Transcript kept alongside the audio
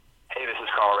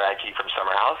Radke from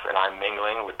Summer House, and I'm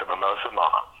mingling with the Mimosa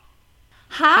Mamas.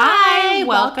 Hi,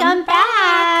 welcome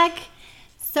back.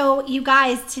 So you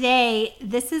guys, today,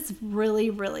 this is really,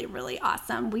 really, really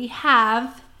awesome. We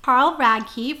have Carl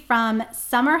Radke from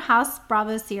Summer House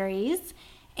Bravo series,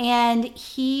 and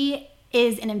he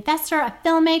is an investor, a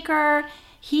filmmaker.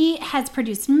 He has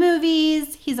produced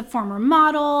movies. He's a former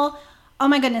model. Oh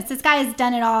my goodness, this guy has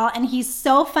done it all, and he's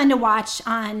so fun to watch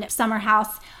on Summer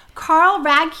House. Carl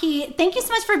Radke, thank you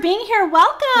so much for being here.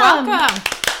 Welcome.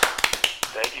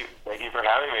 Thank you for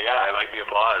having me. Yeah, I like the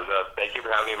applause. Thank you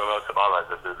for having me, Mimosa Mamas.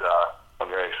 This is,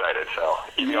 I'm very excited. So,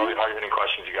 give me all the hard-hitting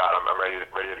questions you got. I'm ready to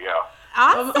go.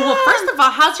 Awesome. Well, first of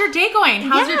all, how's your day going?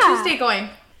 How's your Tuesday going?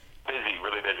 Busy,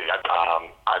 really busy.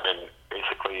 I've been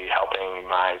basically helping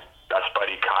my best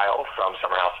buddy Kyle from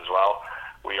Summer House as well.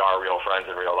 We are real friends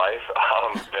in real life.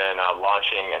 Been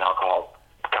launching an alcohol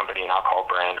company, an alcohol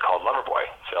brand called Loverboy.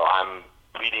 So I'm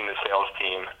leading the sales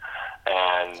team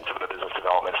and some of the business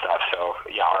development stuff. So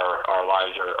yeah, our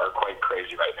lives are quite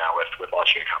crazy right now with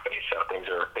launching a company. So things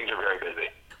are very busy.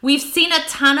 We've seen a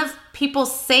ton of people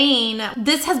saying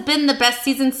this has been the best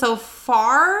season so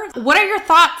far. What are your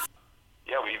thoughts?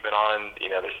 Yeah, we've been on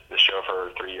the show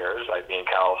for 3 years. Me and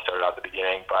Cal started out at the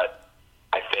beginning, but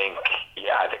I think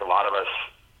a lot of us,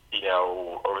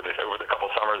 over the couple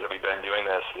summers that we've been doing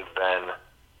this, have been,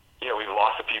 we've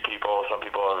lost a few people. Some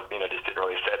people, just didn't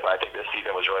really fit. But I think this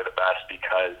season was really the best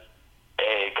because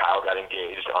Kyle got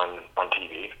engaged on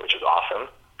TV, which is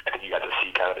awesome. I think you got to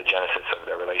see kind of the genesis of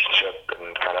their relationship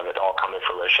and kind of it all come to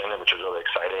fruition, which was really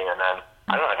exciting. And then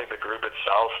I don't know. I think the group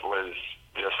itself was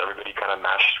just everybody kind of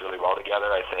meshed really well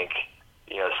together. I think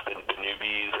the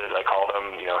newbies, as I call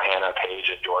them, Hannah, Paige,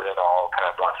 and Jordan all kind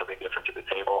of brought something different to the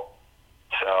table.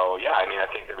 So yeah, I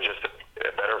think there was just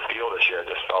a better feel this year. It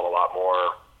just felt a lot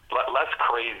more less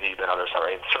crazy than other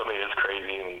summer. It certainly is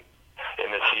crazy in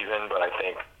this season, but I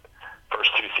think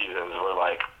first two seasons were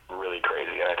like really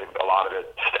crazy, and I think a lot of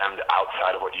it stemmed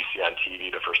outside of what you see on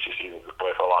TV. The first two seasons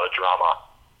with a lot of drama.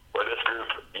 Where this group,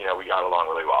 we got along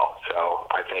really well. So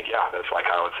I think, that's why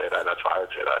I would say that. That's why I would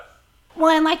say that. Well,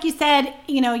 and like you said,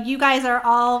 you guys are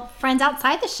all friends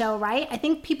outside the show, right? I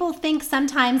think people think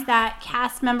sometimes that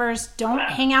cast members don't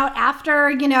hang out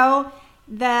after,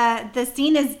 the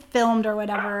scene is filmed or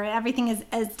whatever. Everything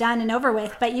is done and over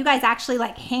with. But you guys actually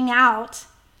hang out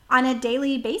on a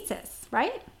daily basis,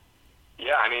 right?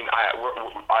 Yeah,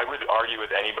 I would argue with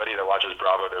anybody that watches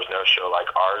Bravo, there's no show like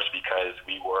ours because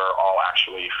we were all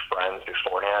actually friends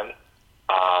beforehand.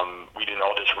 We didn't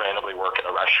all just randomly work at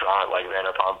a restaurant like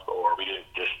Vanderpump, or we didn't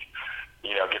just,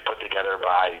 get put together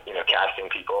by, casting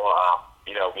people.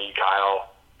 Me,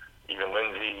 Kyle, even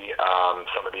Lindsay,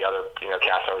 some of the other,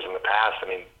 cast members in the past.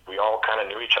 We all kind of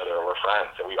knew each other and were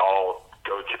friends, and we all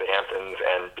go to the Hamptons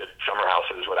and did summer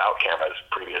houses without cameras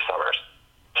previous summers.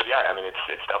 So yeah,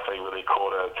 it's definitely really cool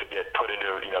to get put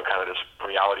into, kind of this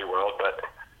reality world, but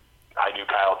I knew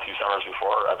Kyle 2 summers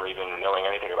before ever even knowing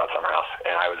anything about Summer House,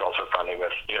 and I was also friendly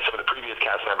with, some of the previous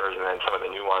cast members and then some of the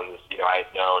new ones, I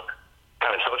had known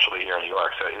kind of socially here in New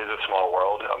York, so it is a small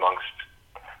world amongst,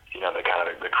 the kind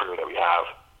of the crew that we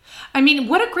have.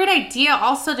 What a great idea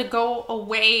also to go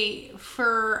away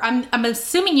for, I'm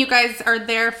assuming you guys are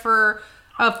there for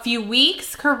a few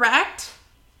weeks, correct?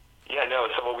 Yeah,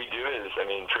 no, so what we do is,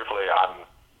 truthfully, I'm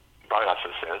probably not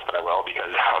supposed to say this, but I will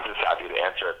because I'm just happy to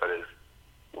answer it, but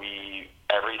we,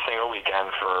 every single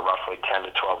weekend for roughly 10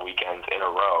 to 12 weekends in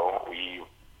a row, we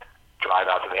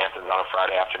drive out to the Hamptons on a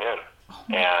Friday afternoon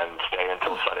and stay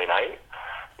until Sunday night.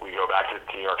 We go back to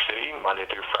New York City, Monday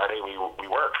through Friday, we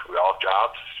work. We all have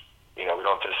jobs. We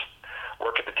don't just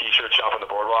work at the T-shirt shop on the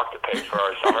boardwalk to pay for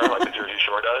our summer like the Jersey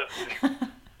Shore does.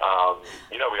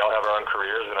 We all have our own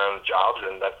careers and our own jobs,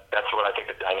 and that's what I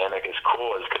think the dynamic is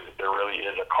cool, is because there really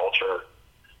is a culture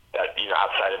that,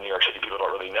 outside of New York City people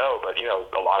don't really know, but,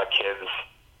 a lot of kids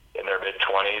in their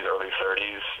mid-20s, early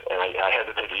 30s, and I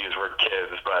hesitate to use the word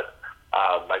kids, but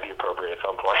might be appropriate at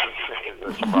some point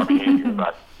because of our behavior,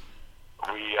 but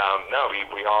we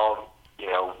all,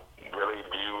 really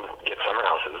do get summer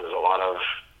houses. There's a lot of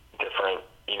different,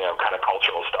 kind of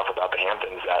cultural stuff about the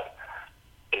Hamptons that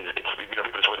people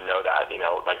just wouldn't know that,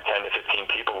 10 to 15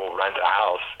 people will rent a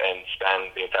house and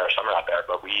spend the entire summer out there,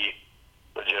 but we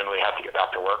legitimately have to get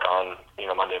back to work on,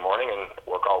 Monday morning and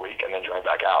work all week and then drive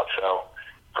back out. So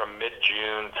from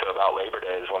mid-June to about Labor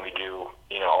Day is when we do,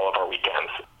 all of our weekends.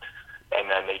 And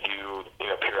then they do,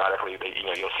 periodically,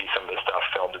 you'll see some of the stuff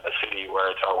filmed in the city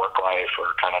where it's our work life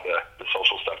or kind of the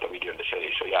social stuff that we do in the city.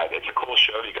 So yeah, it's a cool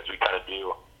show because we kind of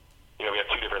do, we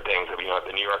have 2 different things. We have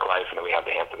the New York life and then we have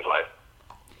the Hamptons life.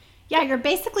 Yeah, you're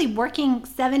basically working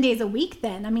 7 days a week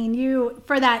then. I mean, you,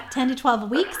 for that 10 to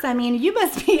 12 weeks, I mean, you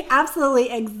must be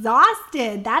absolutely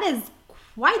exhausted. That is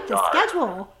quite the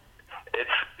schedule.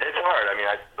 It's hard. I mean,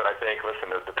 but I think,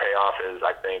 listen, the payoff is,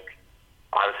 I think,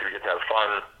 obviously we get to have fun.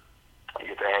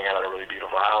 You get to hang out at a really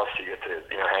beautiful house. You get to,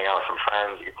 hang out with some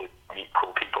friends. You get to meet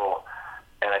cool people.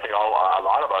 And I think a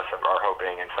lot of us are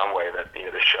hoping in some way that,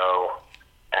 the show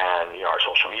and, our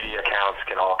social media accounts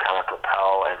can all kind of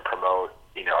propel and promote,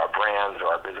 our brands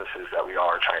or our businesses that we all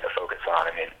are trying to focus on.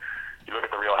 I mean, you look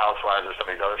at the Real Housewives or some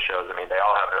of these other shows, I mean, they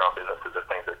all have their own businesses or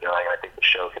things they're doing. And I think the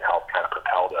show can help kind of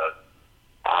propel those.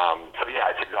 So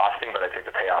yeah, it's exhausting, but I think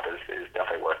the payoff is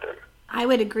definitely worth it. I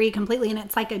would agree completely. And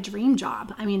it's like a dream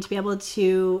job. I mean, to be able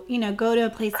to, go to a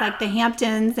place like the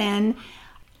Hamptons and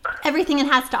everything it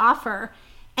has to offer,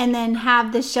 and then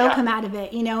have the show come out of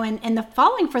it, and the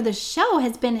following for the show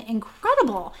has been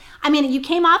incredible. I mean, you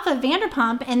came off of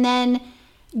Vanderpump and then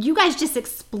you guys just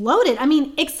exploded. I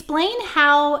mean, explain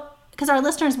how, because our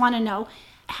listeners want to know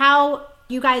how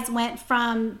you guys went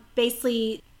from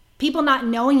basically people not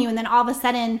knowing you and then all of a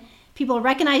sudden people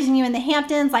recognizing you in the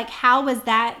Hamptons. Like, how was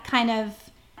that kind of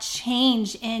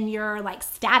change in your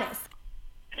status?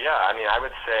 Yeah, I mean, I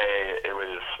would say it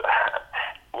was,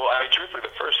 well, I mean, truthfully,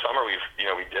 the first summer we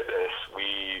did this,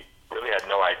 we really had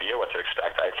no idea what to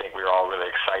expect. I think we were all really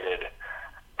excited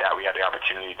that we had the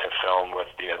opportunity to film with,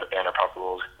 the Vanderpump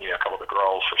Rules, a couple of the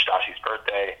girls for Stassi's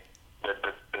birthday.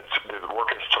 The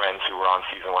Workus twins who were on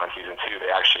season 1 and season 2,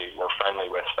 they actually were friendly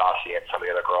with Stassi and some of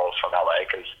the other girls from LA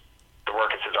because the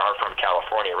Workuses are from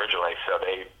California originally, so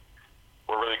they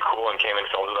were really cool and came and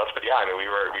filmed with us. But yeah, I mean, we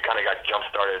kind of got jump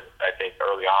started, I think,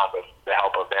 early on with the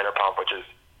help of Vanderpump, which is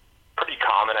pretty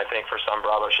common, I think, for some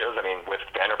Bravo shows. I mean, with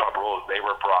Vanderpump Rules, they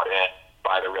were brought in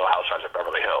by the Real Housewives of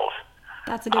Beverly Hills.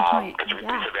 That's a good point. Because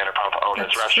Lisa Vanderpump owned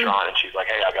this restaurant, and she's like,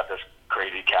 hey, I got this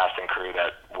crazy cast and crew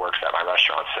that works at my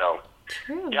restaurant. So,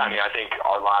 yeah, I mean, I think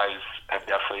our lives have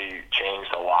definitely changed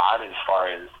a lot as far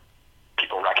as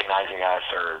people recognizing us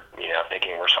or,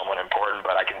 thinking we're someone important.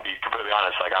 But I can be completely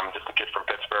honest, I'm just a kid from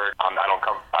Pittsburgh. I don't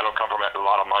come from a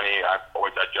lot of money. I've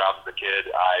always had jobs as a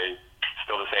kid. I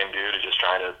still the same dude who's just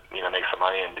trying to, make some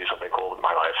money and do something cool with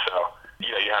my life. So, you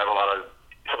have a lot of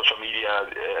social media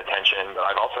attention, but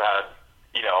I've also had,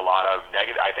 a lot of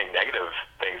negative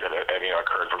things that have,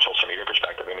 occurred from social media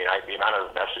perspective. I mean, the amount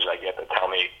of messages I get that tell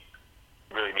me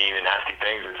really mean and nasty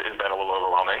things has been a little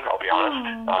overwhelming, I'll be honest.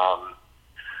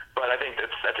 But I think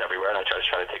that's everywhere, and I just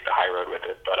try to take the high road with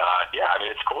it. But, yeah, I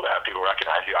mean, it's cool to have people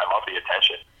recognize you. I love the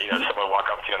attention. Someone walk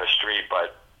up to you on the street,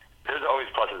 but there's always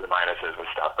pluses and minuses and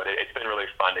stuff. But it's been really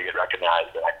fun to get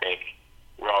recognized, and I think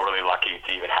we're all really lucky to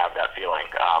even have that feeling.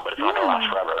 But it's not going to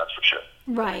last forever, that's for sure.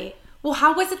 Right. Well,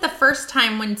 how was it the first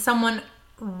time when someone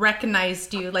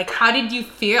recognized you? How did you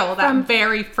feel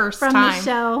very first time? From the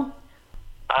show?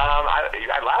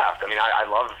 I laughed. I mean,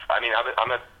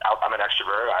 I'm an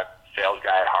extrovert. I'm a sales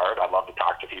guy at heart. I love to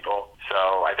talk to people.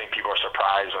 So I think people are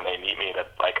surprised when they meet me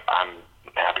that, I'm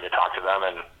happy to talk to them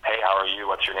and, hey, how are you?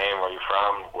 What's your name? Where are you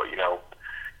from?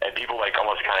 And people,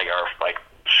 almost kind of are,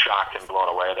 shocked and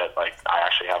blown away that, I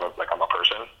actually have I'm a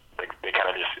person. They kind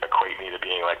of just equate me to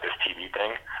being, this TV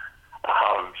thing.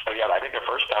 So yeah, I think the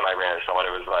first time I ran into someone,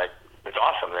 it was it's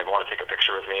awesome. They want to take a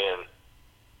picture with me, and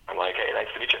I'm like, hey, nice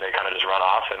to meet you. And they kind of just run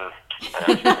off, and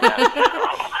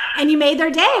and you made their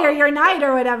day or your night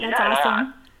or whatever. That's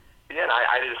awesome. And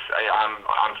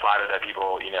I'm flattered that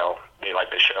people, they like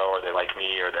the show or they like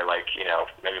me or they like,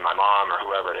 maybe my mom or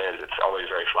whoever it is. It's always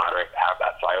very flattering to have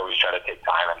that. So I always try to take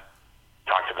time and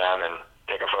talk to them and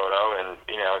take a photo. And,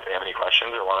 if they have any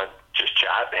questions or want to just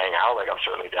chat, hang out, I'm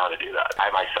certainly down to do that. I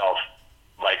myself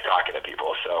like talking to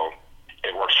people, so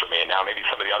it works for me. Now, maybe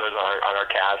some of the others on our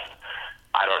cast,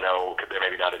 I don't know, they're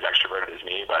maybe not as extroverted as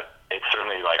me, but it's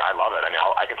certainly, I love it. I mean,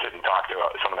 I can sit and talk to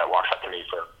someone that walks up to me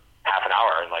for half an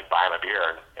hour and, buy him a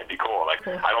beer and be cool.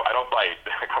 Cool. I don't bite.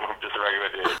 I'm just a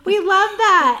regular dude. We love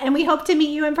that, and we hope to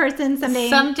meet you in person someday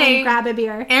and grab a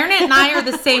beer. Aaron and I are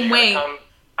the same way.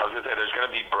 I was going to say, there's going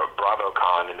to be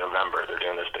BravoCon in November. They're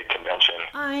doing this big convention.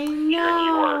 I know. Here in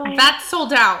New York. That's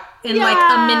sold out in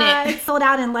a minute. It's sold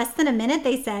out in less than a minute,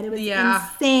 they said. It was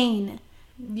insane.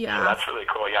 Yeah. So that's really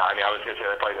cool. Yeah, I mean, I was going to say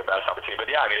that's probably the best opportunity. But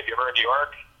yeah, I mean, if you're ever in New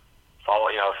York, follow,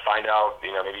 find out,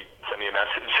 maybe send me a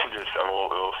message and just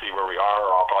we'll see where we are, or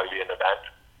I'll probably be at an event.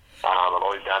 I'm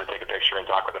always down to take a picture and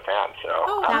talk with the fans.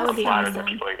 So that would be awesome. That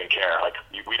people even care.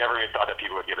 We never even thought that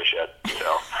people would give a shit.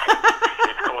 So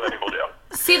it's cool that people do.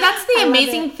 See, that's the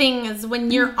amazing thing is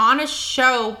when you're on a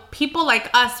show, people like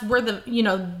us, we're the,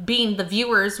 being the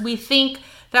viewers, we think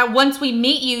that once we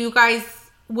meet you, you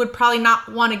guys would probably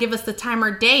not want to give us the time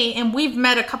or day. And we've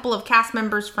met a couple of cast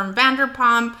members from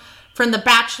Vanderpump, from the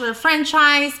Bachelor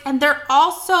franchise, and they're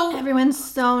also everyone's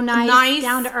so nice,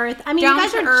 down to earth. I mean, you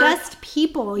guys are just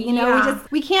people, you know.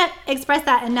 We can't express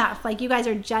that enough. Like, you guys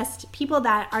are just people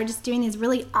that are just doing these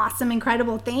really awesome,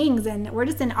 incredible things, and we're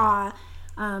just in awe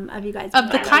of you guys. Of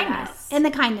the kindness. And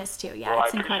the kindness too. Yeah, well,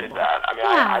 it's incredible. That. I mean,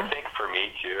 I think for me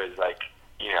too is like,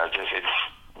 you know, just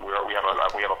we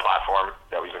have a platform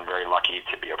that we've been very lucky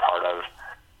to be a part of.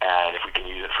 And if we can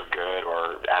use it for good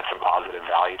or add some positive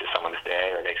value to someone's day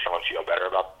or make someone feel better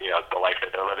about, you know, the life that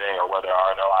they're living or where they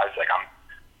are in their lives, like I'm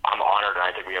honored, and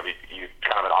I think we have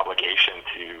kind of an obligation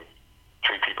to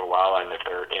treat people well. And if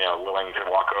they're, you know, willing to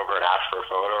walk over and ask for a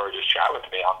photo or just chat with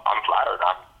me, I'm flattered.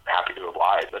 I'm happy to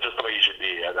oblige. That's just the way you should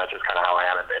be, and that's just kind of how I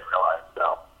am in real life. So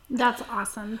that's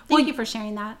awesome. Thank you for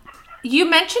sharing that. You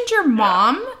mentioned your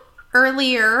mom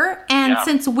earlier, and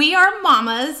since we are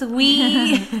mamas,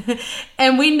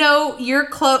 and we know you're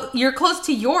close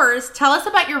to yours. Tell us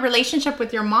about your relationship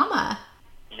with your mama.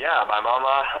 Yeah, my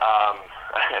mama.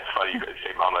 It's funny you could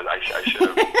say mama. I should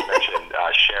have mentioned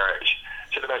Sharon.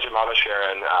 Should have mentioned Mama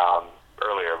Sharon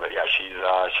earlier, but yeah, she's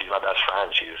my best friend.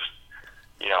 She's,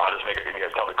 you know, I'll just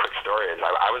tell the quick story.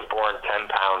 I was born 10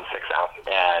 pounds 6 ounces,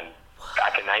 and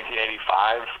back in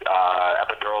 1985,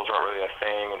 epidurals weren't really a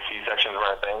thing, and C-sections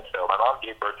weren't a thing, so my mom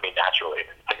gave birth to me naturally.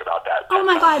 Think about that. Oh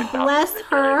my God, bless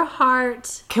her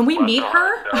heart. Can we meet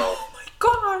her? Oh my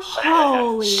gosh.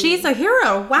 Holy. She's a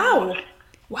hero. Wow.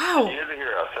 She is a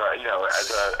hero. So, you know,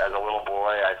 as a little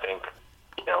boy, I think,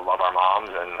 you know, love our moms,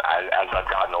 and as I've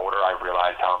gotten older, I've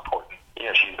realized how important, you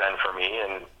know, she's been for me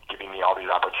and giving me all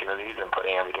these opportunities and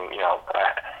putting everything, you know,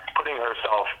 putting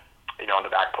herself, you know, on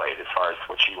the back plate as far as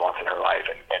what she wants in her life,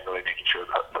 and really making sure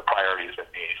the priorities with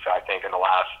me. So I think in the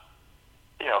last,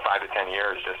 you know, 5 to 10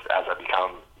 years, just as I've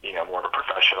become, you know, more of a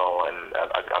professional and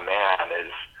a man, is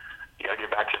you got to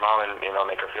give back to your mom and, you know,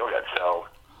 make her feel good. So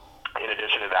in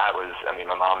addition to that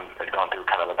my mom had gone through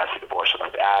kind of a messy divorce with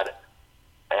my dad,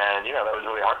 and, you know, that was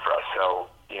really hard for us. So,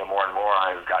 you know, more and more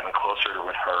I've gotten closer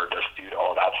with her just due to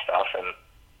all that stuff, and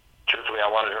truthfully,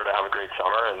 I wanted her to have a great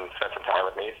summer and spend some time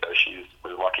with me. So she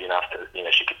was lucky enough to, you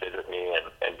know, she could visit me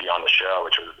and be on the show,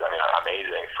 which was, I mean,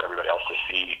 amazing for everybody else to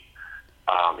see,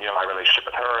 you know, my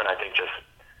relationship with her. And I think just,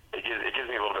 it gives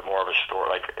me a little bit more of a story,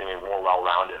 like, I mean, more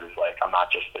well-rounded. It's like, I'm not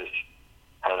just this,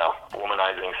 I don't know,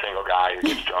 womanizing single guy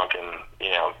who gets drunk and,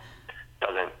 you know,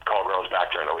 doesn't call girls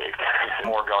back during the week. There's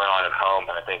more going on at home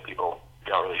than I think people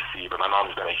don't really see. But my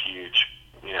mom's been huge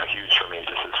for me,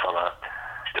 just from a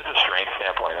strength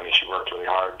standpoint. I mean, she worked really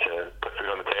hard to put food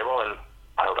on the table, and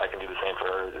I hope I can do the same for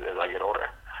her as I get older.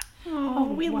 Oh,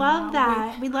 we love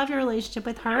that. We love your relationship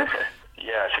with her.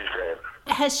 Yeah, she's great.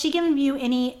 Has she given you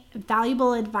any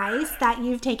valuable advice that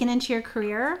you've taken into your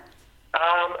career?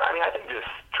 I mean, I think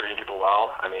just treating people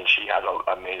well. I mean, she has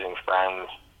amazing friends.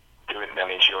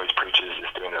 She always preaches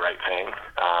just doing the right thing.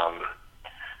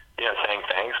 You know, saying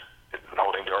thanks,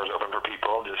 holding doors open for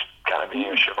people, just kind of being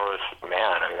a chivalrous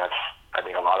man. I mean, that's, I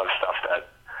think, a lot of stuff that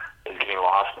is getting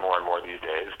lost more and more these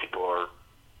days. People are,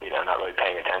 you know, not really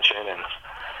paying attention, and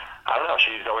I don't know.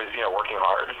 She's always, you know, working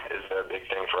hard is a big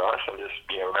thing for us, and just,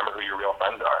 you know, remember who your real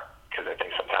friends are, because I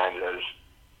think sometimes as,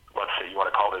 let's say you want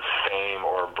to call this fame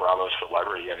or Bravo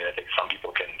celebrity, I mean, I think some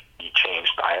people can be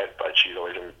changed by it, but she's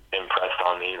always impressed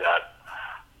on me that,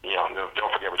 you know,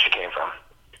 don't forget where she came from.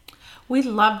 We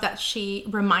love that she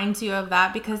reminds you of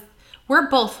that, because we're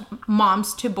both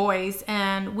moms to boys,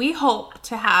 and we hope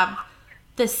to have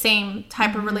the same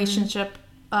type of relationship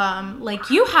like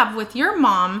you have with your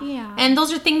mom. Yeah. And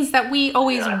those are things that we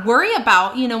always worry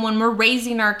about, you know, when we're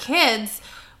raising our kids.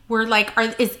 We're like,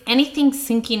 is anything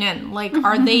sinking in? Like,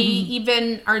 are they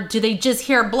even, or do they just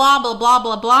hear blah, blah, blah,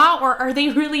 blah, blah? Or are they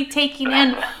really taking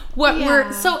in what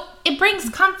we're, so it brings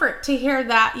comfort to hear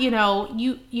that, you know,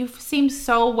 you seem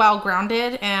so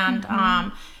well-grounded, and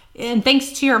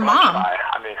thanks to your mom. I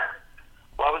mean,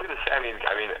 well, I was going to say, I mean,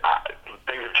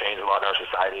 things have changed a lot in our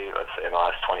society, let's say in the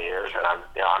last 20 years, and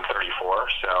I'm 34,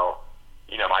 so,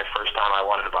 you know, my first time I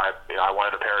wanted to buy, you know, I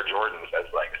wanted a pair of Jordans as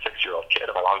like a 6-year-old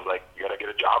kid, and my mom was like, you got to get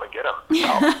a job and get them. So,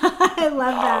 I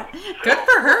love that. Good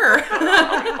for her.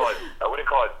 I wouldn't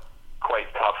call it quite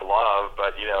tough love,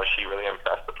 but, you know, she really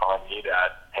impressed upon me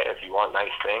that, hey, if you want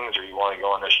nice things, or you want to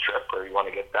go on this trip, or you want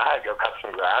to get that, go cut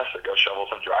some grass or go shovel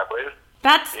some driveways.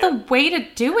 That's the way to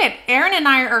do it. Aaron and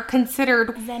I are considered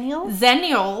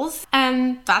Zennials,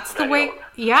 and that's the way.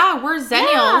 Yeah, we're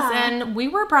Zennials, and we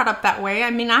were brought up that way.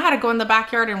 I mean, I had to go in the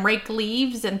backyard and rake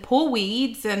leaves and pull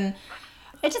weeds, and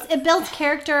It builds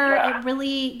character. Yeah. It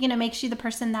really, makes you the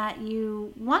person that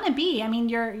you want to be. I mean,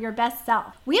 your best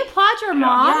self. We applaud your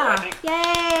mom. Yeah.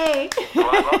 Yay! Well,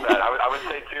 I love that. I would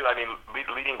say too. I mean,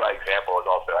 leading by example is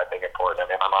also, I think, important. I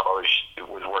mean, my mom always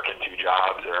was working 2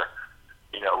 jobs, or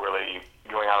really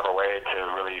going out of her way to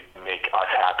really make us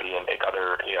happy and make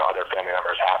other family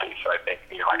members happy. So I think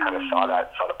I kind of saw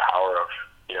the power of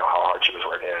how hard she was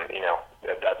working.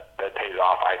 That pays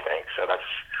off, I think. So that's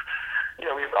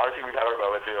we've had our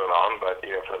moments along, but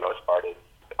for the most part,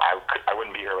 I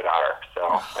wouldn't be here without her. So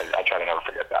I try to never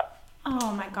forget that.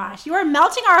 Oh my gosh, you are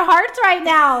melting our hearts right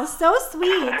now. So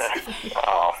sweet.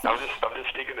 I'm just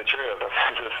speaking the truth.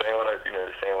 I'm just saying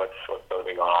what's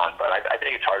been going on. But I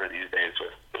think it's harder these days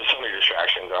there's so many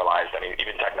distractions in our lives. I mean,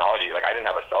 even technology. Like, I didn't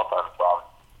have a cell phone until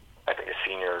I think a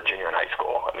senior, junior in high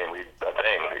school. I mean,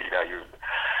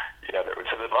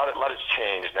 so there's a lot has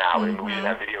changed now. Mm-hmm. We didn't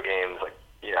have video games. Like,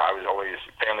 I was always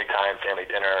family time, family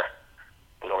dinner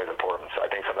was always important. So I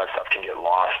think some of that stuff can get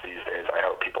lost these days. I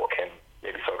hope people can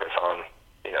maybe focus on,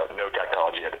 no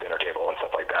technology at the dinner table and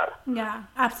stuff like that. Yeah,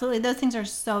 absolutely. Those things are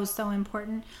so, so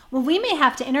important. Well, we may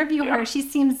have to interview her. She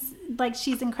seems like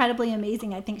she's incredibly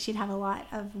amazing. I think she'd have a lot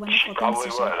of wonderful things to share. Probably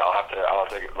would. I'll have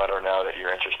to let her know that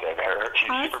you're interested in her.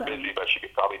 She's super busy, but she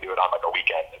could probably do it on like a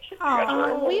weekend.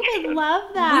 We would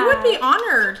love that. We would be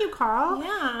honored. Thank you, Carl.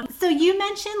 Yeah. So you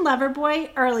mentioned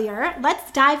Loverboy earlier.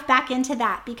 Let's dive back into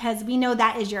that, because we know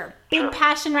that is your big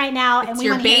passion right now. It's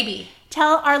your baby.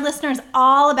 Tell our listeners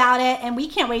all about it, and we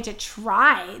can't wait to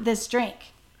try this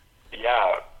drink.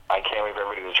 Yeah, I can't wait for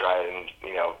everybody to try it. And,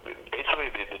 basically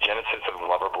the genesis of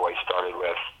Loverboy started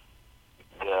with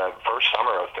the first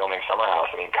summer of filming Summer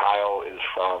House. I mean, Kyle is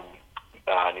from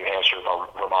New Hampshire, the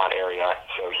Vermont area,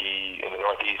 so in the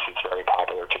Northeast, it's very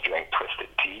popular to drink twisted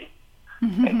tea.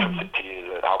 Mm-hmm. And twisted tea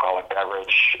is an alcoholic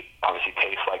beverage. Obviously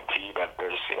tastes like tea, but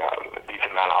there's a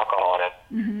decent amount of alcohol in it.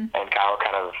 Mm-hmm. And Kyle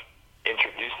kind of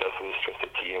introduced us to this twisted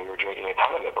tea, and we were drinking a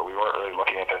ton of it, but we weren't really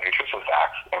looking at the nutrition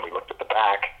facts. And we looked at the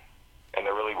back, and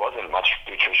there really wasn't much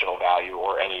nutritional value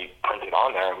or any printed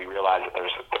on there. And we realized that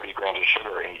there's 30 grams of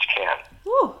sugar in each can.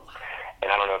 Ooh. And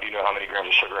I don't know if you know how many grams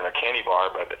of sugar in a candy bar,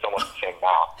 but it's almost the same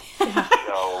amount.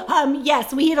 So,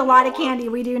 yes, we eat a lot of candy.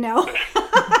 We do know.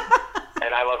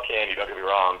 And I love candy, don't get me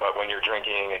wrong, but when you're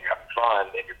drinking and you're having fun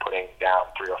and you're putting down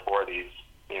 3 or 4 of these,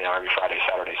 every Friday,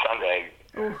 Saturday, Sunday,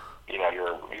 you're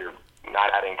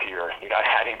not adding to your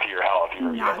health.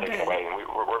 You're taking away. And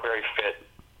we're very fit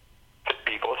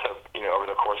people. So over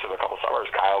the course of a couple summers,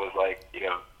 Kyle was like,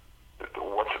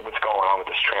 what's going on with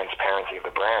this transparency of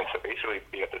the brand? So basically,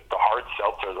 the hard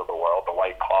seltzers of the world, the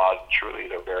White Claws,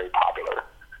 Trulies are very popular.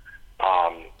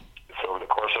 So over the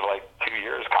course of 2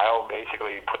 years, Kyle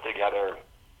basically put together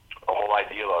a whole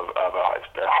ideal of a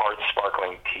hard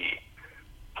sparkling tea.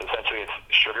 So essentially, it's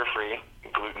sugar-free,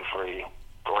 gluten-free,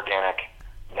 organic,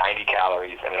 90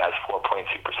 calories, and it has 4.2%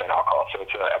 alcohol. So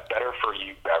it's a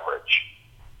better-for-you beverage.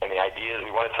 And the idea is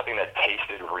we wanted something that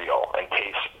tasted real and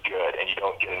tastes good, and you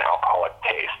don't get an alcoholic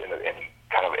taste in the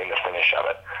finish of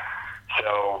it.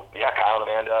 So, yeah, Kyle and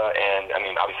Amanda, and, I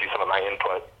mean, obviously some of my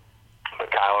input,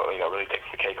 but Kyle, really takes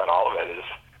the cake on all of it, is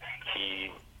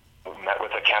he met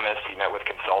with a chemist, he met with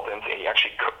consultants, and he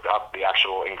actually cooked up the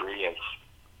actual ingredients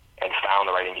and found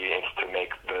the right ingredients to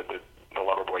make the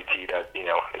Loverboy tea that,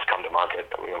 has come to market.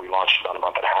 We launched about a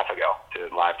month and a half ago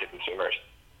to consumers.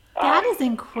 That is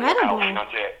incredible.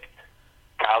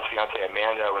 Kyle's fiance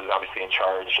Amanda was obviously in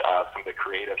charge of some of the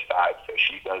creative side, so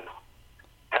she does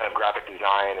kind of graphic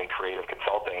design and creative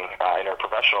consulting in her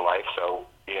professional life. So,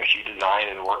 she designed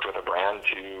and worked with a brand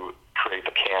to create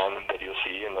the can that you'll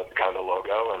see and the kind of the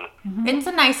logo. And it's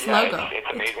a nice logo. It's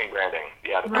amazing branding.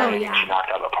 Yeah, the branding she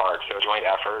knocked out of the park. So a joint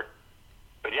effort.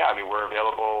 But yeah, I mean, we're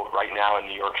available right now in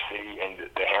New York City and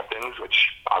the Hamptons,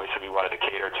 which obviously we wanted to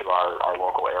cater to our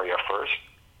local area first.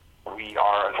 We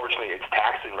are, unfortunately, it's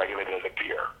taxed and regulated as a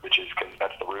beer,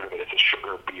 that's the root of it. It's a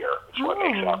sugar beer. It's what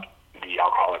makes up the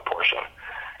alcoholic portion.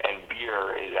 And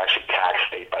beer is actually taxed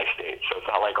state by state. So it's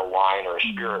not like a wine or a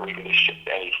spirit we can just ship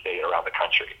to any state around the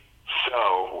country.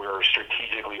 So we're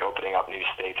strategically opening up new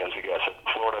states as we go. So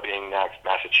Florida being next,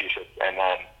 Massachusetts, and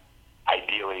then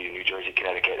ideally New Jersey,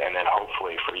 Connecticut, and then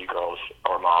hopefully for you girls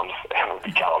or moms, it would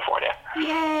be California.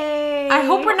 Yay! I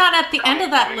hope we're not at the end of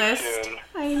that list. Soon.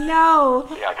 I know.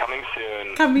 Yeah, coming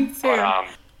soon. But,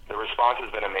 the response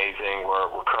has been amazing. We're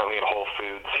currently at Whole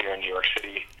Foods here in New York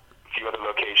City. A few other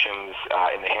locations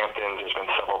in the Hamptons. There's been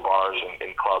several bars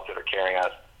and clubs that are carrying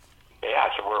us.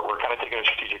 Yeah, so we're kind of taking a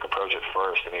strategic approach at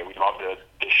first. I mean, we'd love to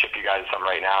ship you guys some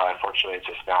right now. Unfortunately, it's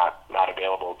just not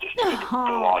available just due to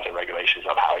the laws and regulations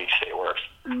of how each state works.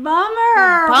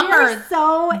 Bummer. We're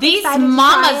so these excited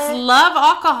mamas love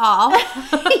alcohol.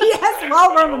 Yes,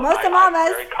 well, we're most of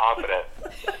mamas. I'm very confident.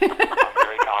 I'm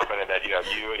very confident that you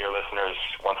and your listeners,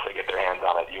 once they get their hands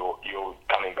on it, you'll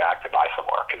coming back to buy some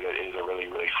more, because it is a really,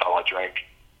 really solid drink.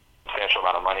 Substantial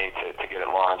amount of money to get it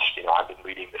launched. I've been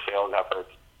leading the sales efforts.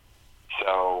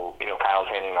 So, Kyle's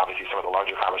handling obviously some of the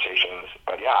larger conversations.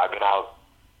 But yeah, I've been out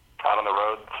on the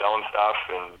road selling stuff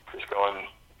and just going,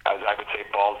 as I would say,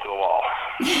 balls to the wall.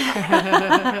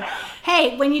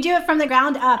 Hey, when you do it from the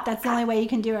ground up, that's the only way you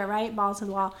can do it, right? Balls to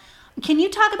the wall. Can you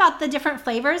talk about the different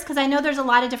flavors? Because I know there's a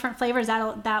lot of different flavors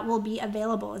that will be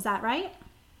available. Is that right?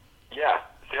 Yeah.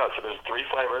 So there's 3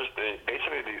 flavors.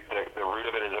 Basically, the root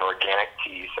of it is an organic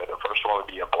tea. So the first one would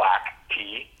be a black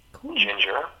tea,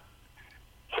 ginger.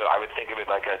 So I would think of it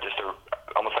like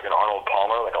almost like an Arnold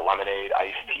Palmer, like a lemonade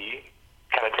iced tea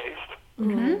kind of taste.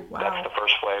 Mm-hmm. Wow. That's the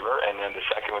first flavor. And then the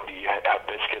second would be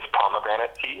hibiscus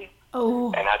pomegranate tea.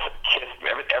 Oh. And that's kissed.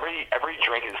 Every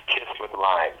drink is kissed with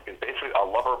lime, because basically a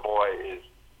lover boy is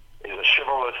a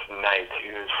chivalrous knight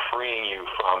who is freeing you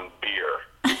from beer.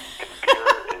 Because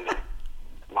beer is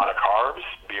a lot of carbs.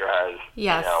 Beer has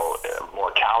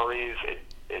more calories.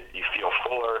 You feel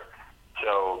fuller.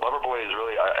 So Loverboy is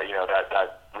really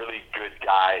that really good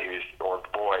guy or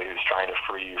boy who's trying to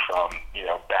free you from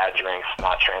bad drinks,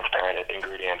 not transparent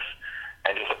ingredients,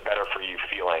 and just a better for you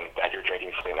feeling that you're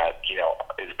drinking something that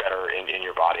is better in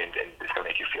your body and is going to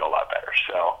make you feel a lot better.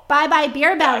 So bye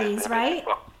beer bellies, right?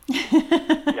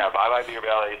 Yeah, bye beer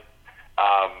belly.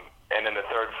 And then the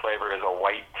third flavor is a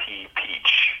white tea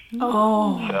peach.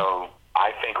 Oh. So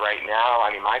I think right now,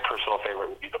 my personal favorite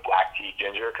would be the black tea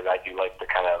ginger, because I do like the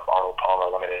kind of Arnold Palmer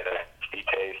lemonade tea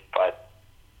taste. But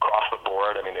across the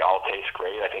board, they all taste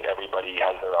great. I think everybody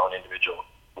has their own individual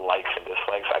likes and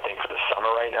dislikes. I think for the summer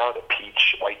right now, the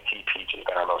white tea peach has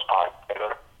been our most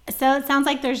popular. So it sounds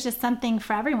like there's just something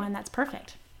for everyone. That's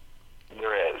perfect.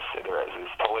 There is.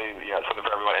 It's totally something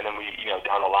for everyone. And then we,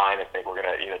 down the line, I think we're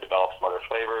gonna develop some other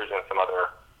flavors and some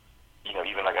other.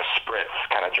 Even like a spritz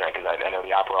kind of drink, because I know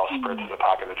the Aperol spritz is a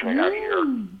popular drink out here.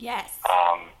 Yes.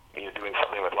 Doing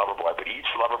something with Loverboy, but each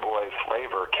Loverboy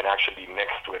flavor can actually be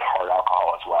mixed with hard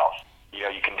alcohol as well.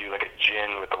 You can do like a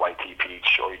gin with the white tea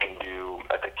peach, or you can do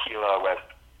a tequila with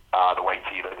the white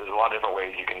tea. There's a lot of different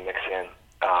ways you can mix in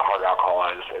hard alcohol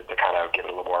to kind of give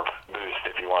it a little more boost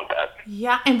if you want that.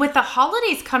 Yeah, and with the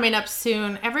holidays coming up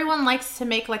soon, everyone likes to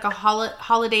make like a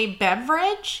holiday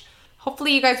beverage.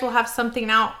 Hopefully you guys will have something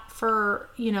out for,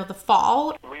 the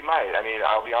fall. We might.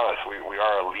 I'll be honest, we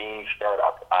are a lean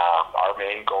startup. Our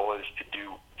main goal is to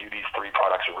do these 3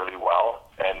 products really well,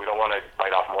 and we don't want to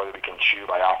bite off more than we can chew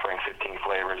by offering 15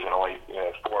 flavors, and only 4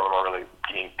 of them are really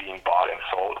being bought and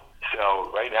sold.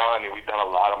 So right now, we've done a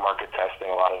lot of market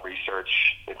testing, a lot of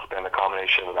research. It's been a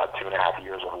combination of about 2.5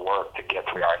 years of work to get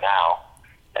to where we are now,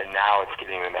 and now it's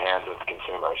getting in the hands of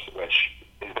consumers, which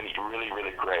has been really,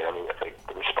 really great. I think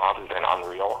the response has been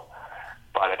unreal.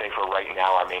 But I think for right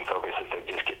now, our main focus is to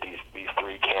just get these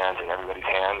 3 cans in everybody's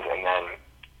hands, and then,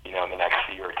 in the next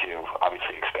year or 2,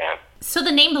 obviously expand. So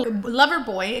the name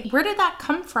Loverboy, where did that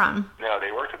come from? No,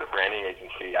 they worked with a branding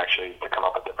agency, actually, to come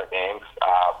up with different names.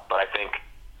 But I think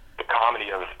the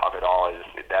comedy of it all is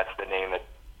that's the name that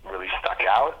really stuck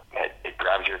out. It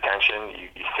grabs your attention.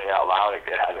 You say it out loud. It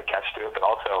has a catch to it. But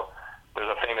also,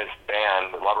 there's a famous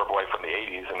band, the Loverboy from the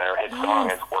 80s, and their hit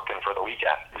song is Working for the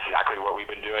Weekend. Exactly what we've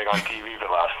been doing on TV for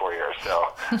the last 4 years.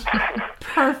 So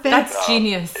Perfect. That's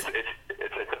genius.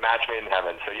 It's a match made in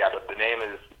heaven. So yeah, but the name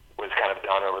was kind of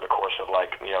done over the course of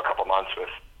a couple months with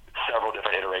several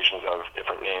different iterations of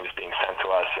different names being sent to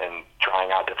us and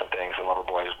trying out different things, and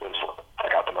Loverboy was what I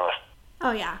got the most.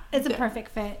 Oh yeah, it's a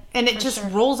perfect fit. And it just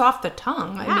rolls off the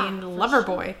tongue. Yeah,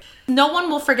 Loverboy. No one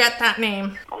will forget that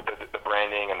name. With the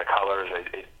branding and the colors,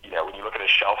 when you look at a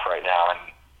shelf right now, and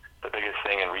the biggest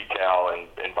thing in retail and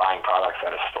buying products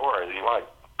at a store is you want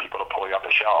people to pull you up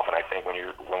the shelf. And I think when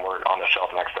we're on the shelf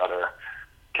next to other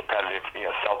competitive,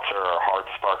 seltzer or hard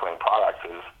sparkling products,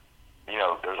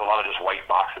 there's a lot of just white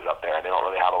boxes up there, and they don't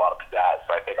really have a lot of pizzazz.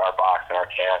 So I think our box and our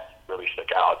cans really stick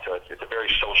out. So it's a very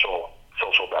social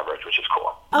beverage, which is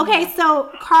cool. Okay, so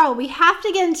Carl, we have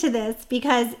to get into this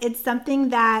because it's something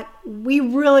that we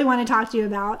really want to talk to you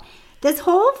about. This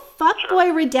whole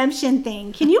fuckboy redemption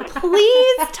thing. Can you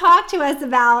please talk to us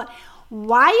about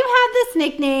why you have this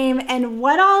nickname and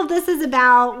what all of this is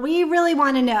about? We really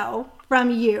want to know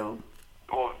from you.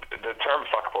 Well, the term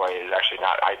fuckboy is actually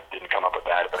not, I didn't come up with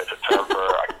that, but it's a term for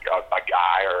a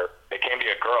guy, or it can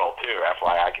be a girl, too.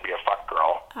 FYI, it can be a fuck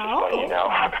girl, just so you know.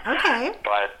 Okay.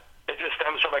 But it just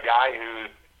stems from a guy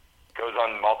who goes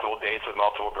on multiple dates with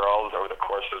multiple girls over the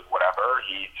course of whatever.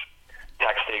 He's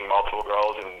texting multiple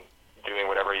girls and doing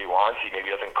whatever he wants. He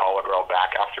maybe doesn't call a girl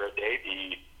back after a date.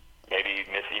 He maybe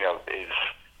is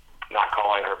not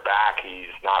calling her back.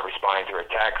 He's not responding to her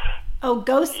texts. Oh,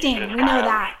 ghosting. We know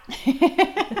that.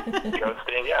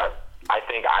 Ghosting, yeah. I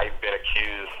think I've been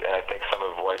accused, and I think some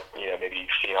of what, maybe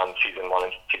you've seen on season 1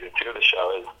 and season 2 of the show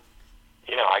is,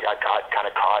 I got kind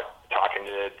of caught talking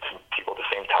to people at the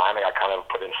same time. I got kind of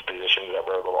put in positions that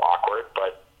were a little awkward,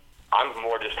 but I'm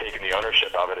more just taking the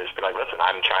ownership of it as be like, listen,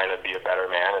 I'm trying to be a better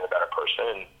man and a better person,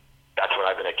 and that's what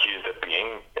I've been accused of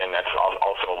being, and that's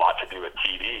also a lot to do with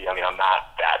TV. I mean, I'm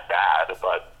not that bad,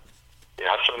 but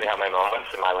I certainly have my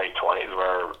moments in my late 20s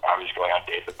where I was going on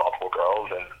dates with multiple girls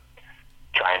and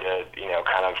trying to,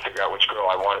 kind of figure out which girl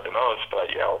I wanted the most. But,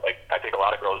 I think a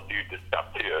lot of girls do this stuff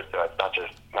too. So it's not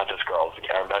just girls,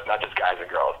 not just guys and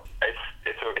girls.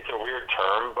 It's a weird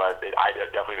term, but I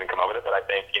definitely didn't come up with it. But I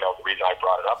think, the reason I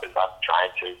brought it up is I'm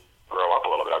trying to grow up a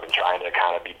little bit. I've been trying to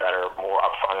kind of be better, more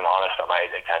upfront and honest on my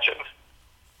intentions.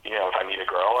 If I meet a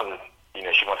girl and,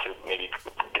 she wants to maybe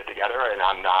get together and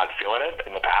I'm not feeling it.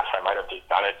 In the past, I might have just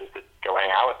done it just to go hang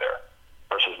out with her.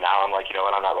 Versus now, I'm like,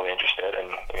 what, I'm not really interested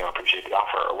and, appreciate the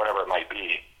offer or whatever it might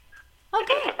be.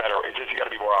 Okay. It's just you got to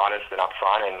be more honest and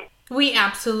upfront. And we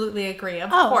absolutely agree, of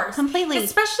course. Completely.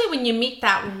 Especially when you meet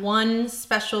that one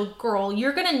special girl,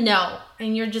 you're going to know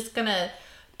and you're just going to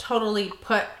totally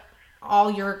put all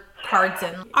your cards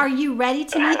in. Are you ready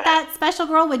to meet that special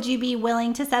girl? Would you be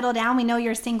willing to settle down? We know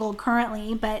you're single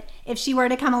currently, but if she were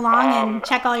to come along and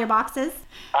check all your boxes?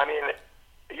 I mean,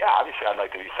 yeah, obviously I'd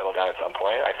like to be settled down at some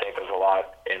point. I think there's a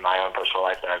lot in my own personal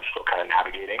life that I'm still kind of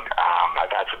navigating.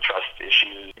 I've had some trust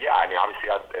issues. Yeah, I mean,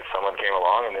 obviously if someone came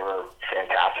along and they were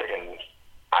fantastic and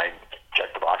I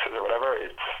checked the boxes or whatever,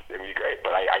 it would be great.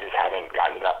 But I just haven't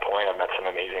gotten to that point. I've met some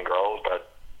amazing girls, but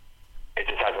it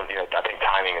just hasn't, I think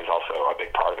timing is also a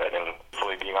big part of it, and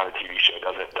fully being on a TV show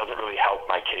doesn't really help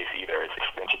my case either. It's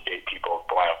expensive to date people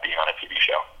while being on a TV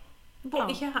show.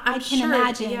 Well, yeah, I can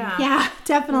imagine. Yeah,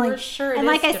 definitely. Sure and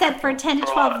like I said, for 10 to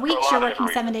 12 weeks, you're working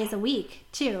 7 days a week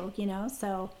too,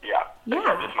 so. Yeah.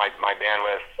 Just my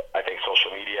bandwidth, I think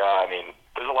social media, I mean,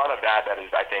 there's a lot of that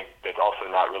is, I think, that's also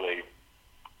not really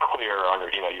clear under,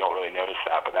 you don't really notice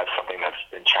that, but that's something that's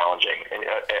been challenging. And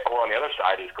or on the other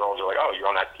side is girls are like, oh, you're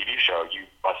on that TV show, you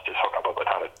must just hook up with a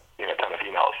ton of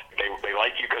females. They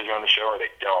like you because you're on the show, or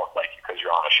they don't like you because you're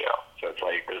on a show. So it's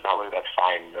like there's not really that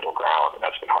fine middle ground, and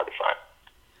that's been hard to find.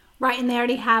 Right, and they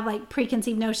already have like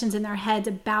preconceived notions in their heads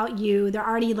about you. They're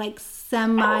already like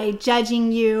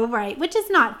semi-judging you, right? Which is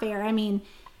not fair. I mean,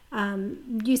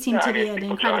 you seem to be an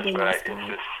incredibly nice guy.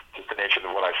 It's just the nature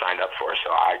of what I signed up for,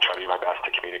 so I try to do my best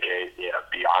to communicate, be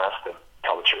honest and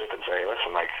tell the truth and say,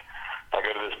 listen, like, if I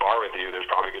go to this bar with you, there's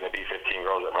probably going to be 15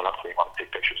 girls that run up to me and want to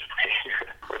take pictures of me,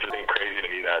 which is crazy to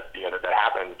me that, that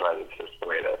happens, but it's just the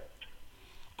way that.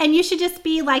 And you should just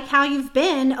be like how you've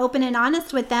been, open and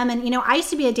honest with them. And, I used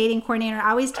to be a dating coordinator. I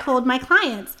always told my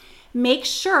clients, make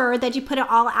sure that you put it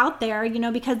all out there,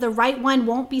 because the right one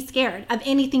won't be scared of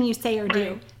anything you say or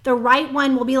do. Right. The right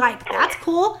one will be like, that's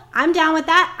cool. I'm down with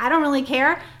that. I don't really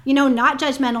care. Not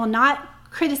judgmental, not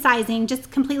criticizing,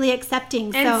 just completely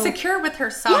accepting. And secure with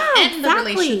herself and the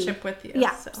relationship with you.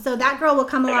 Yeah. So that girl will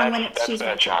come along when she's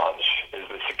ready. That's the challenge, is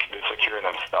the securing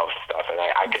themselves stuff. And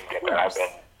I can get that. I've been,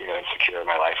 insecure in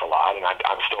my life a lot. And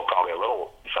I'm still probably a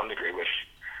little, to some degree, with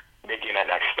making that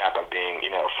next step of being,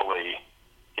 fully,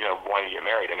 wanting to get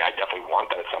married. I mean, I definitely want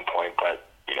that at some point, but,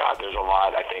 there's a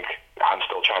lot I think I'm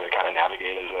still trying to kind of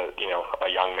navigate as a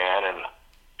young man, and,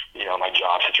 my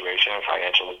job situation and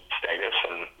financial status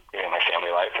and, my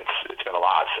family life. It's been a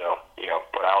lot. So,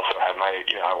 but I also have my,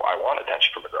 I want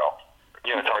attention from a girl.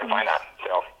 It's hard to find that.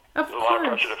 So there's a lot of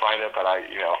pressure to find it, but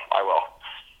I will.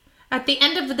 At the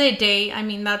end of the day, I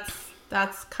mean,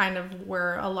 that's kind of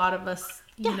where a lot of us,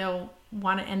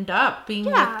 want to end up, being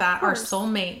with that, our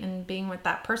soulmate, and being with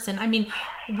that person. I mean,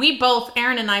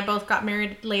 Aaron and I both got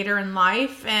married later in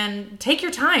life, and take your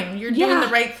time. You're doing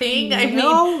the right thing.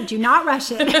 No, do not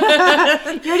rush it.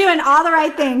 You're doing all the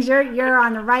right things. You're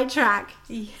on the right track.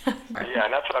 Yeah,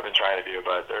 and that's what I've been trying to do,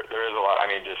 but there is a lot,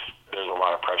 there's a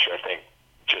lot of pressure, I think,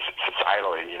 just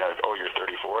societally, you're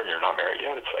 34 and you're not married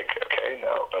yet. It's like, okay,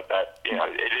 no, but that, it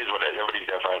is what it is. Everybody's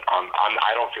different.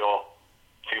 I don't feel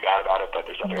too bad about it, but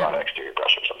there's definitely a lot of exterior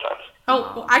pressure sometimes.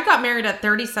 Oh, well, I got married at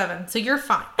 37, so you're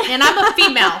fine. And I'm a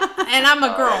female, and I'm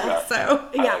a girl, so.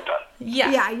 I like that.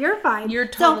 Yeah. You're fine. You're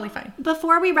totally fine.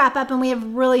 Before we wrap up, and we have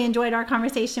really enjoyed our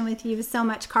conversation with you so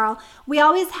much, Carl, we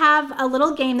always have a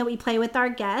little game that we play with our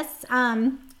guests.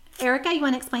 Erica, you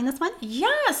want to explain this one?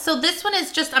 Yeah, so this one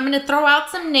is just, I'm going to throw out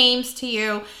some names to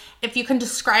you. If you can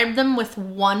describe them with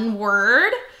one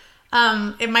word,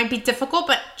 it might be difficult,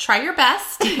 but try your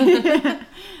best.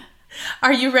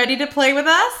 Are you ready to play with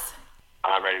us?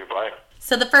 I'm ready to play.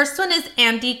 So the first one is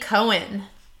Andy Cohen.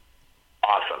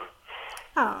 Awesome.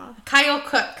 Oh. Kyle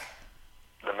Cook.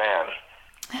 The man.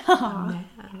 Oh,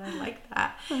 man, I like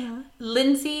that.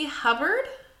 Lindsay Hubbard.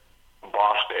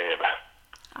 Boss babe.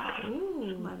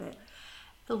 Ooh, love it.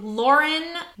 Lauren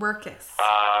Workus.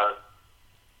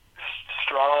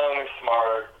 Strong,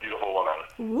 smart, beautiful woman.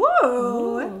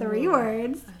 Woo! 3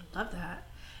 words. I love that.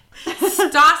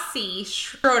 Stassi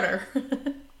Schroeder.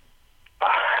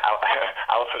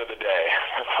 Outfit of the day.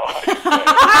 That's all I can say.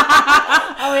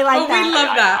 Oh, we like that. We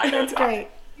love that. That's great.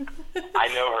 I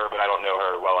know her, but I don't know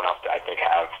her well enough to, I think,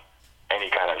 have any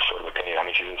kind of sort of opinion. I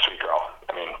mean, she's a sweet girl.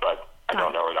 I mean, but I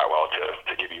don't know her that well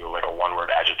to give you like a one-word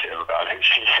adjective about who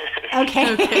she is.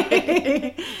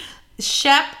 Okay.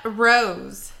 Shep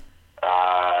Rose.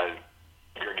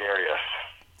 Gregarious.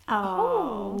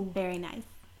 Oh, very nice.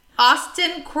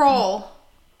 Austin Kroll.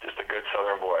 Just a good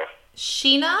Southern boy.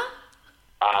 Sheena.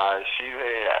 She's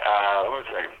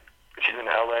she's an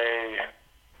LA,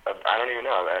 I don't even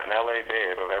know, an LA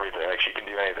babe of everything. Like, she can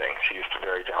do anything. She's a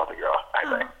very talented girl,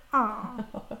 I think. Oh.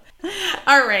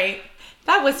 All right.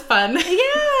 That was fun.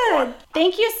 Yeah.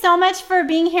 Thank you so much for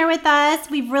being here with us.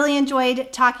 We've really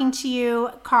enjoyed talking to you,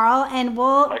 Carl, and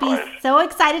we'll Likewise. be so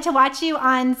excited to watch you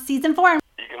on season 4. You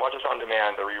can watch us on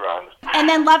demand, the reruns. And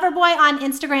then Loverboy on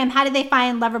Instagram. How do they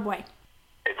find Loverboy?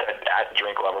 It's at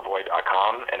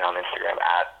drinkloverboy.com and on Instagram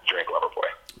at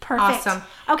drinkloverboy. Perfect. Awesome.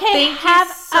 Okay, Thank you have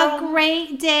so- a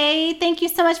great day. Thank you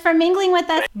so much for mingling with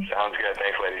us. Sounds good.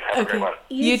 Thanks, ladies. Have a great one.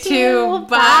 You too.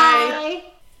 Bye.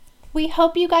 We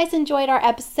hope you guys enjoyed our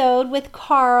episode with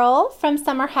Carl from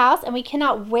Summer House, and we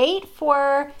cannot wait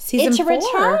for Season it to 4.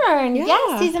 return. Yeah.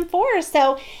 Yes, season 4.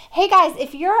 So, hey guys,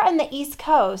 if you're on the East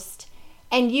Coast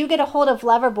and you get a hold of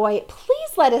Loverboy,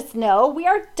 please let us know. We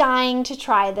are dying to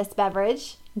try this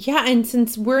beverage. Yeah, and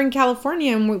since we're in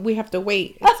California and we have to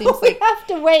wait, it seems We like have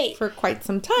to wait. for quite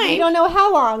some We time. don't know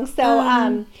how long.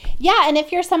 So, yeah, and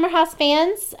if you're Summer House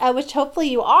fans, which hopefully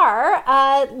you are,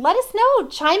 let us know.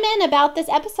 Chime in about this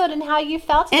episode and how you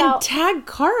felt And about tag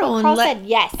Carl what Carl said.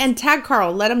 Yes. And tag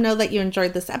Carl. Let him know that you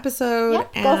enjoyed this episode.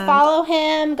 Yep. And Go follow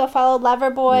him. Go follow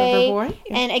Loverboy. Loverboy,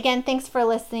 yeah. And again, thanks for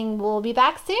listening. We'll be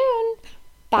back soon.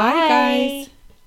 Bye, guys.